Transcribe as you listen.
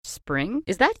spring.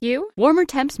 Is that you? Warmer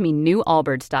temps mean new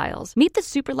Allbirds styles. Meet the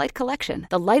Super Light Collection,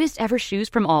 the lightest ever shoes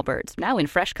from Allbirds, now in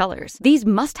fresh colors. These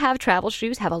must-have travel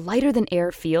shoes have a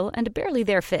lighter-than-air feel and a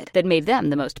barely-there fit that made them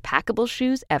the most packable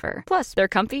shoes ever. Plus, they're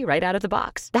comfy right out of the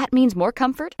box. That means more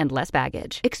comfort and less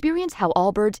baggage. Experience how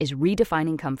Allbirds is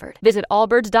redefining comfort. Visit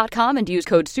allbirds.com and use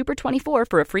code SUPER24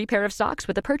 for a free pair of socks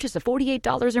with a purchase of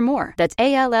 $48 or more. That's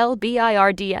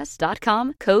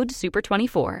ALLBIRDS.com, code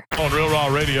SUPER24. On Real Raw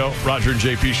Radio, Roger and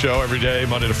JP show every day,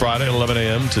 Monday to Friday, 11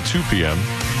 a.m. to 2 p.m.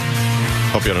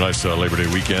 Hope you had a nice Labor Day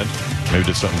weekend. Maybe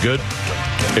did something good.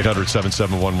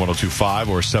 800-771-1025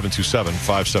 or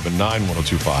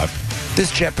 727-579-1025.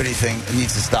 This Jeopardy thing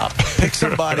needs to stop. Pick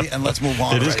somebody and let's move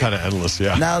on. It is kind of endless,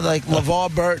 yeah. Now, like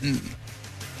LeVar Burton,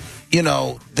 you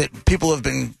know, that people have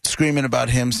been screaming about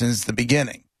him since the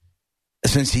beginning.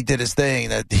 Since he did his thing,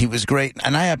 that he was great.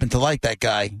 And I happen to like that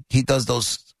guy. He does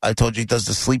those, I told you, he does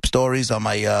the sleep stories on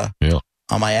my app. Yeah.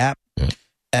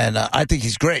 And I think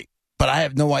he's great. But I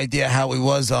have no idea how he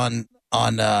was on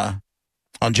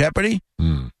Jeopardy.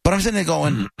 But I'm sitting there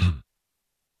going,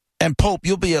 and Pope,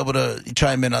 you'll be able to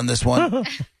chime in on this one.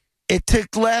 It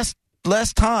took less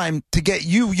time to get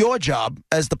your job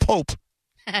as the Pope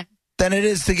than it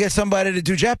is to get somebody to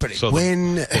do Jeopardy. So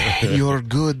when you're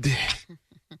good,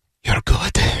 you're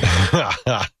good.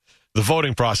 The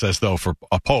voting process, though, for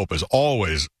a Pope is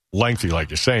always lengthy, like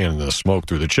you're saying, the smoke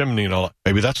through the chimney and all that.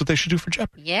 Maybe that's what they should do for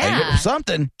Jeopardy. Yeah.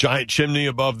 Something. Giant chimney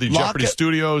above the Jeopardy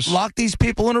studios. Lock these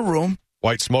people in a room.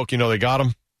 White smoke, you know they got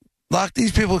them. Lock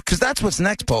these people, because that's what's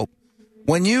next, Pope.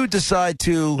 When you decide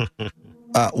to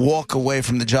walk away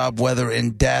from the job, whether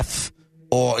in death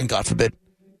or, and God forbid,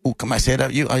 can I say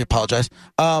that? I apologize.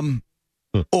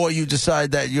 Or you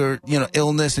decide that you're,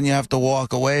 illness and you have to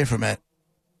walk away from it.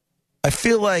 I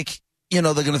feel like, they're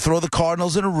going to throw the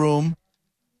Cardinals in a room.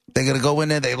 They're going to go in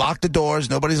there. They lock the doors.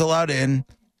 Nobody's allowed in.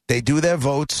 They do their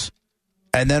votes.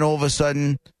 And then all of a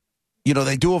sudden,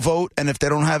 they do a vote. And if they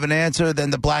don't have an answer,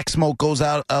 then the black smoke goes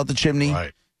out the chimney.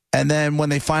 Right. And then when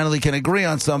they finally can agree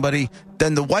on somebody,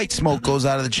 then the white smoke goes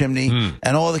out of the chimney.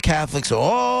 And all the Catholics are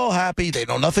all happy. They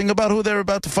know nothing about who they're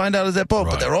about to find out as their Pope,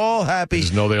 but they're all happy. They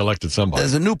just know they elected somebody.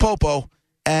 There's a new Popo.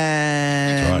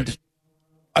 And right.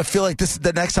 I feel like this is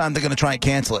the next time they're going to try and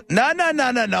cancel it. No.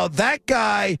 That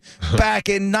guy back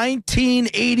in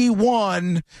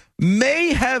 1981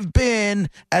 may have been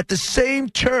at the same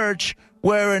church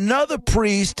where another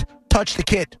priest touched the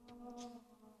kid.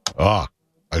 Ah,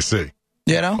 I see.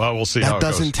 Well, we'll see how it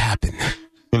goes. That doesn't happen.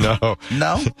 No?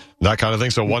 That kind of thing.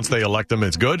 So once they elect them,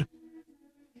 it's good?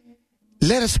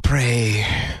 Let us pray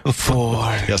for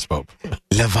yes, Pope.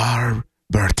 LeVar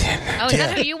Burton. Oh, is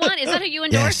that who you want? Is that who you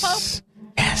endorse, Pope?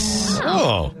 Yes.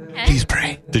 Oh. Okay. Please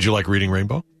pray. Did you like reading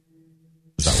Rainbow?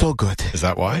 So good. Is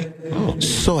that why? Oh.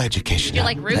 So educational. Did you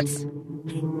like Roots?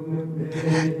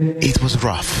 It was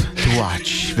rough to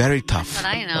watch. Very tough. But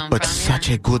I know. But such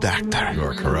a good actor. You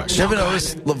are correct. You ever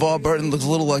notice LeVar Burton looks a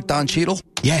little like Don Cheadle?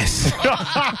 Yes.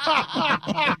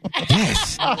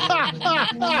 Yes.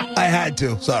 I had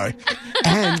to. Sorry.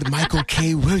 And Michael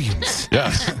K. Williams.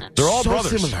 Yes. They're all So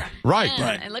brothers. similar. Right.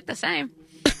 They look the same.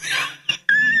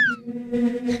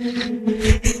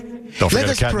 Don't forget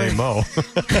us a cat pray. named Mo.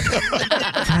 For a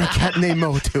cat named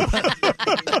Mo, too.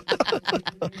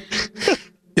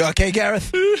 You okay,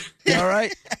 Gareth? You all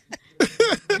right?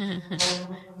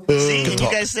 See, you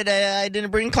guys said I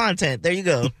didn't bring content. There you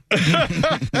go.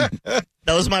 That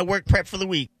was my work prep for the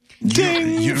week.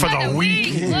 Ding! For the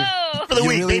week. Whoa. For the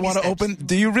week, really baby want to steps. open?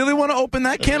 Do you really want to open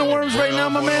that can of worms right now,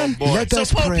 my man? Let us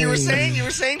So, Pope, pray. you were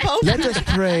saying, Pope? Let us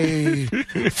pray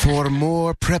for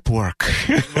more prep work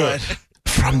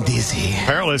from Dizzy.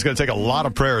 Apparently, it's going to take a lot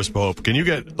of prayers, Pope. Can you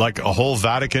get like a whole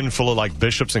Vatican full of like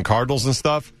bishops and cardinals and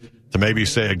stuff to maybe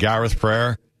say a Gareth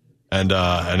prayer, and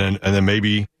then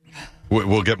maybe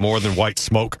we'll get more than white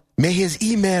smoke. May his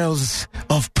emails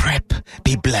of prep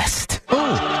be blessed.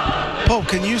 Pope,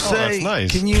 can you say? that's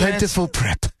nice. Can you Plentiful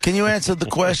prep. Can you answer the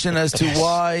question as to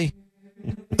why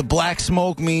the black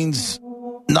smoke means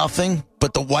nothing,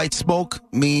 but the white smoke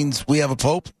means we have a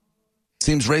pope?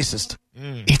 Seems racist.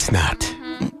 It's not.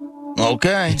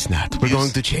 Okay. It's not. We're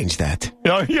going to change that.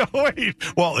 Yeah, wait.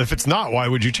 Well, if it's not, why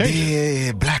would you change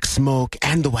it? The black smoke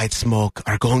and the white smoke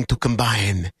are going to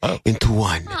combine into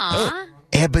one. Aw.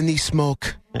 Ebony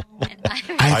smoke,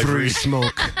 ivory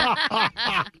smoke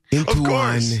into Of one.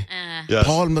 course. Yes.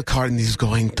 Paul McCartney is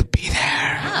going to be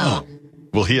there. Oh.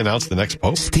 Will he announce the next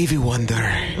Pope? Stevie Wonder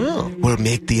will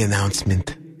make the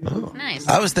announcement. Nice.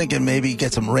 I was thinking maybe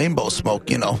get some rainbow smoke,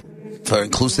 for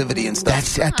inclusivity and stuff.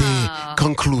 That's at the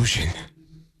conclusion.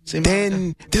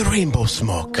 Then the rainbow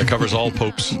smoke. That covers all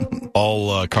popes,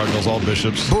 all cardinals, all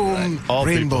bishops. Boom, all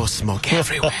rainbow people. smoke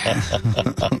everywhere.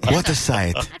 What a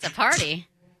sight. That's a party.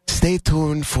 Stay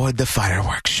tuned for the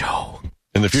fireworks show.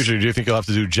 In the future, do you think you'll have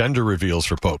to do gender reveals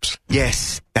for popes?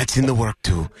 Yes, that's in the work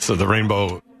too. So the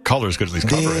rainbow colors could at least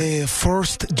cover it. The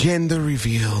first gender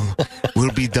reveal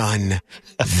will be done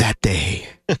that day.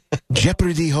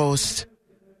 Jeopardy host,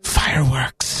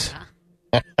 fireworks,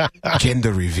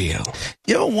 gender reveal.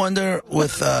 You ever wonder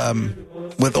with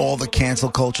all the cancel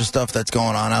culture stuff that's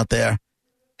going on out there,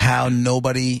 how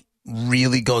nobody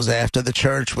really goes after the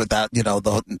church without,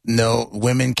 no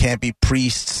women can't be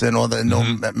priests and all the no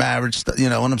marriage stuff. You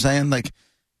know what I'm saying? Like,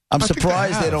 I'm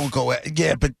surprised they don't go.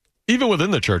 Yeah, but even within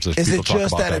the church, there's people talk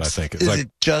about that. I think is it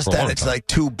just that it's like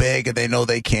too big and they know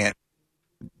they can't?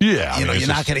 Yeah, you're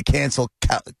not going to cancel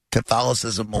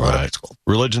Catholicism or whatever it's called.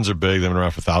 Religions are big. They've been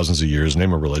around for thousands of years.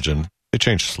 Name a religion. They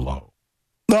change slow.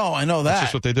 No, I know that. That's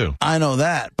just what they do. I know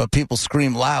that, but people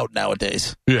scream loud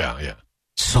nowadays. Yeah.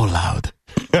 So loud.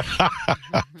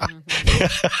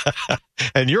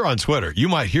 And you're on Twitter. You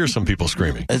might hear some people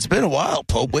screaming. It's been a while,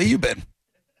 Pope. Where you been?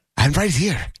 I'm right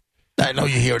here. I know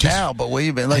you're here now, but where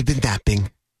you been? I've been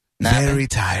napping. Very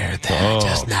tired.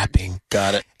 Just napping.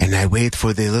 Got it. And I wait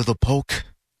for the little poke.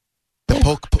 The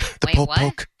poke. Wait,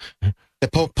 what? The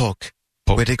poke.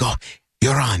 Where they go,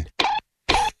 you're on.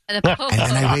 The Pope. And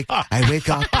then I wake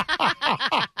up,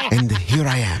 and here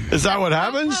I am. Is that what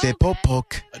happens? The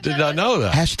poke. I did not know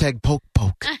that. Hashtag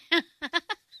poke.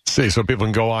 See, so people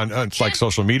can go on. It's like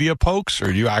social media pokes,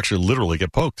 or you actually literally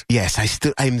get poked. Yes,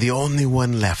 I'm the only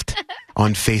one left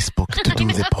on Facebook to do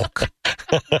the poke.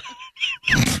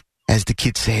 As the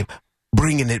kids say,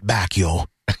 bringing it back, yo.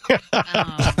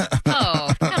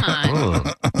 Oh, come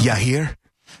on. Ya hear?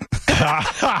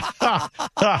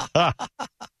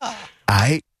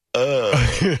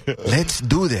 Let's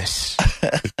do this.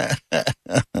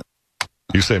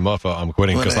 You say, Muffa, I'm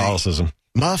quitting Catholicism.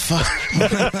 Muffa.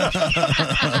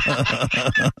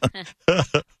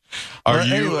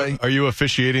 Are you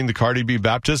officiating the Cardi B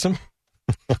baptism?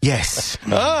 Yes.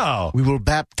 Oh. We will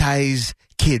baptize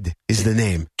Kid is the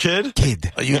name. Kid?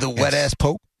 Are you the wet-ass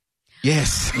Pope?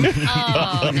 Yes. Oh,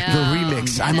 no. The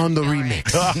remix. I'm on the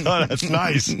remix. Oh, that's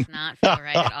nice. Not feel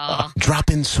right at all.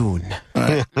 Dropping soon.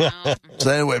 No.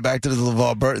 So anyway, back to the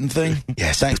LeVar Burton thing.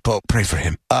 Yes. Thanks, Pope. Pray for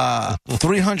him.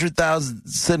 300,000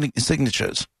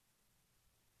 signatures.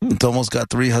 It's almost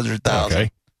got 300,000. Okay.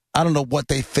 I don't know what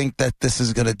they think that this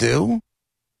is going to do.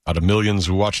 Out of millions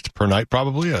watched per night,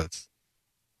 probably. Yeah,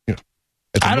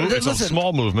 it's a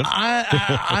small movement.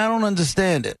 I don't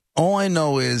understand it. All I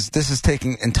know is this is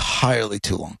taking entirely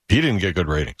too long. He didn't get good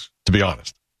ratings, to be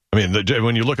honest. I mean,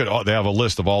 when you look at they have a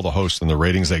list of all the hosts and the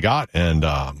ratings they got, and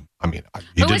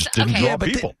he just didn't draw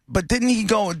people. But didn't he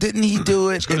do it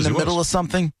in the middle of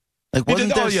something? Like,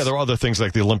 wasn't there? Oh, yeah, there were other things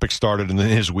like the Olympics started in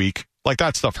his week. Like,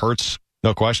 that stuff hurts,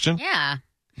 no question. Yeah.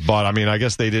 But, I mean, I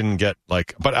guess they didn't get,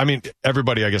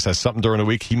 everybody, I guess, has something during the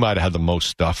week. He might have had the most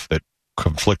stuff that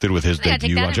conflicted with his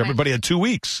debut. Everybody had 2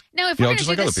 weeks. Now, if we're going to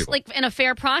do this in a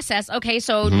fair process, okay,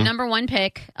 so number one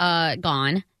pick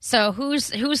gone. So who's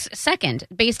second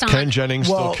based on Ken Jennings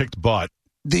still kicked butt.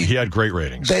 He had great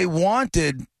ratings. They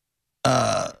wanted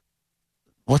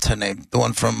what's her name? The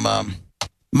one from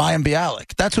Mayim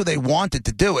Bialik. That's who they wanted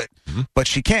to do it, but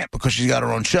she can't because she's got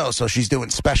her own show, so she's doing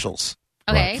specials.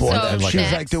 Okay, right, so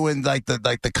she's like doing like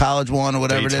the college one or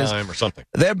whatever it is, or something.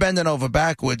 They're bending over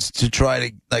backwards to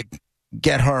try to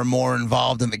get her more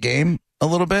involved in the game a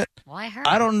little bit. Why her?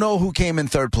 I don't know who came in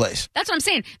third place. That's what I'm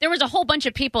saying. There was a whole bunch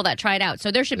of people that tried out,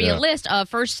 so there should be a list of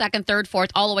first, second, third,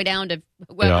 fourth, all the way down to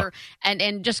whoever,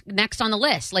 and just next on the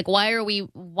list. Like, why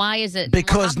is it?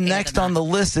 Because next on the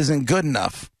list isn't good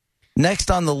enough.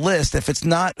 Next on the list, if it's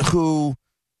not who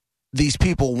these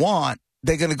people want,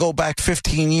 they're going to go back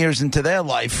 15 years into their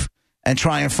life and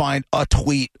try and find a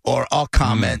tweet or a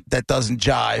comment that doesn't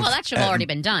jive. Well, that should have already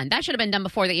been done. That should have been done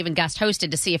before they even guest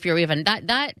hosted to see if you're even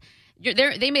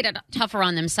they made it tougher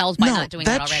on themselves by not doing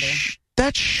that already.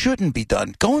 That shouldn't be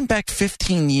done. Going back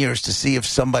 15 years to see if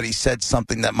somebody said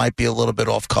something that might be a little bit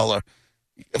off color.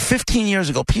 15 years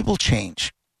ago, people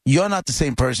change. You're not the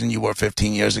same person you were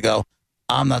 15 years ago.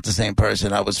 I'm not the same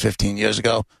person I was 15 years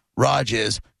ago. Raj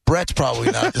is. Brett's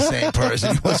probably not the same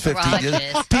person he was 15 years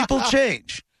ago. People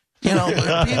change.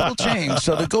 People change.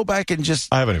 So to go back and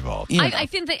just... I haven't evolved. I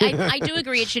think that I do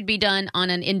agree it should be done on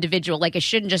an individual. Like, it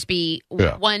shouldn't just be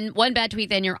one bad tweet,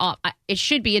 then you're off. It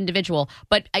should be individual,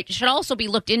 but it should also be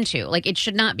looked into. Like, it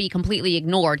should not be completely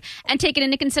ignored and taken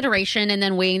into consideration, and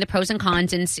then weighing the pros and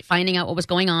cons and finding out what was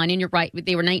going on. And you're right,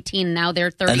 they were 19, and now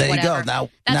they're 30, and there whatever. you go.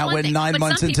 That's now we're thing. 9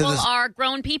 months into this. Some people are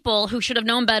grown people who should have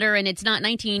known better, and it's not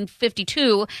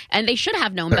 1952, and they should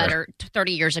have known better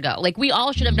 30 years ago. Like, we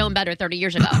all should have known better 30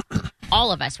 years ago.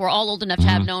 All of us. We're all old enough to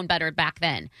have known better back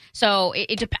then. So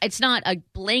it's not a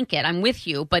blanket. I'm with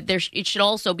you, but it should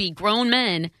also be grown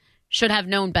men should have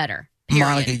known better. Period.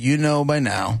 Monica, you know by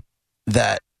now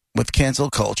that with cancel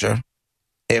culture,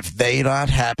 if they're not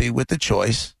happy with the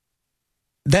choice,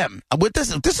 them. With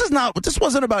this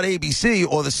wasn't about ABC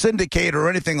or the syndicate or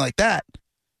anything like that.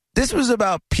 This was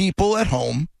about people at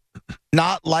home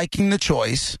not liking the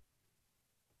choice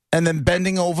and then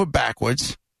bending over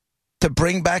backwards to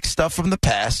bring back stuff from the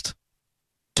past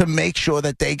to make sure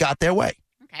that they got their way.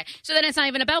 Okay. So then it's not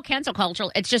even about cancel culture.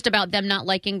 It's just about them not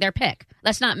liking their pick.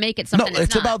 Let's not make it something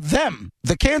it's about them,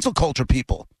 the cancel culture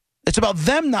people. It's about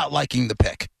them not liking the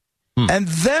pick and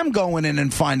them going in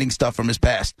and finding stuff from his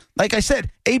past. Like I said,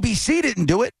 ABC didn't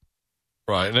do it.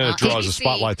 Right, and then it draws ABC. a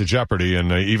spotlight to Jeopardy,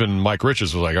 and even Mike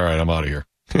Richards was like, all right, I'm out of here.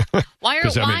 Why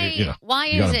is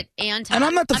it anti? And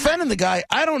I'm not defending the guy.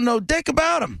 I don't know dick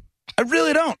about him. I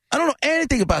really don't. I don't know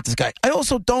anything about this guy. I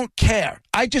also don't care.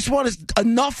 I just want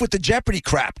enough with the Jeopardy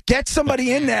crap. Get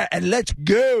somebody in there and let's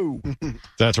go. To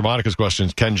answer Monica's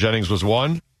questions, Ken Jennings was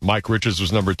 1. Mike Richards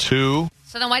was number 2.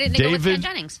 So then why didn't they go with Ken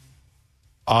Jennings?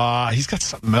 He's got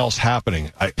something else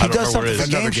happening. I don't know what it is.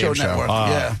 Game show network.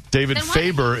 David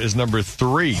Faber is number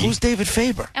 3. Who's David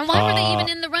Faber? And why were they even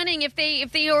in the running if they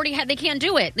already they can't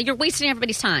do it? You're wasting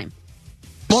everybody's time.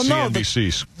 Well, no,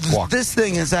 CNBC. This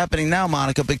thing is happening now,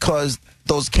 Monica, because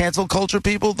those cancel culture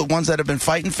people, the ones that have been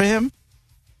fighting for him,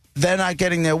 they're not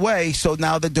getting their way. So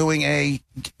now they're doing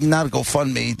not a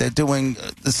GoFundMe, they're doing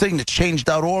the thing to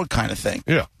change.org kind of thing.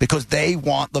 Yeah. Because they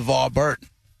want LeVar Burton.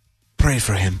 Pray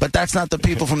for him. But that's not the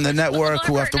people from the network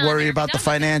who have to worry about the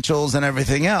financials and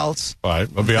everything else. All right.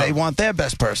 They want their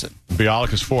best person.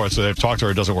 Bialeka's 4th, so they've talked to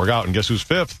her. It doesn't work out. And guess who's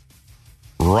 5th?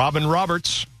 Robin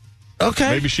Roberts. Okay.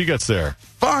 Maybe she gets there.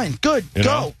 Fine. Good. You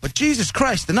Go. know? But Jesus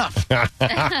Christ, enough.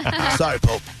 Sorry,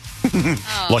 Pope.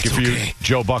 Lucky for you,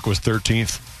 Joe Buck was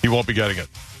 13th. He won't be getting it.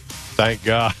 Thank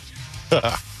God.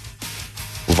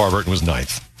 LeVar Burton was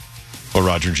 9th. Well,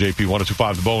 Roger and JP,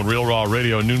 102.5 The Bone, Real Raw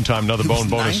Radio, noontime, another Bone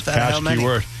bonus, cash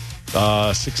keyword.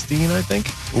 16, I think.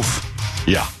 Oof.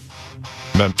 Yeah.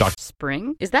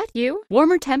 Spring? Is that you?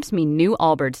 Warmer temps mean new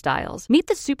Allbirds styles. Meet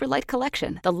the Superlight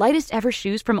Collection, the lightest ever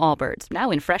shoes from Allbirds, now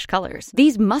in fresh colors.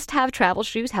 These must-have travel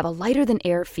shoes have a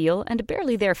lighter-than-air feel and a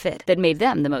barely-there fit that made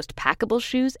them the most packable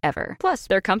shoes ever. Plus,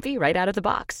 they're comfy right out of the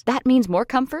box. That means more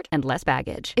comfort and less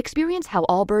baggage. Experience how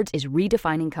Allbirds is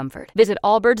redefining comfort. Visit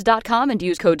allbirds.com and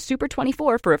use code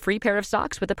SUPER24 for a free pair of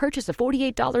socks with a purchase of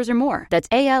 $48 or more. That's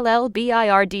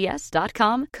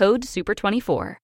ALLBIRDS.com, code SUPER24.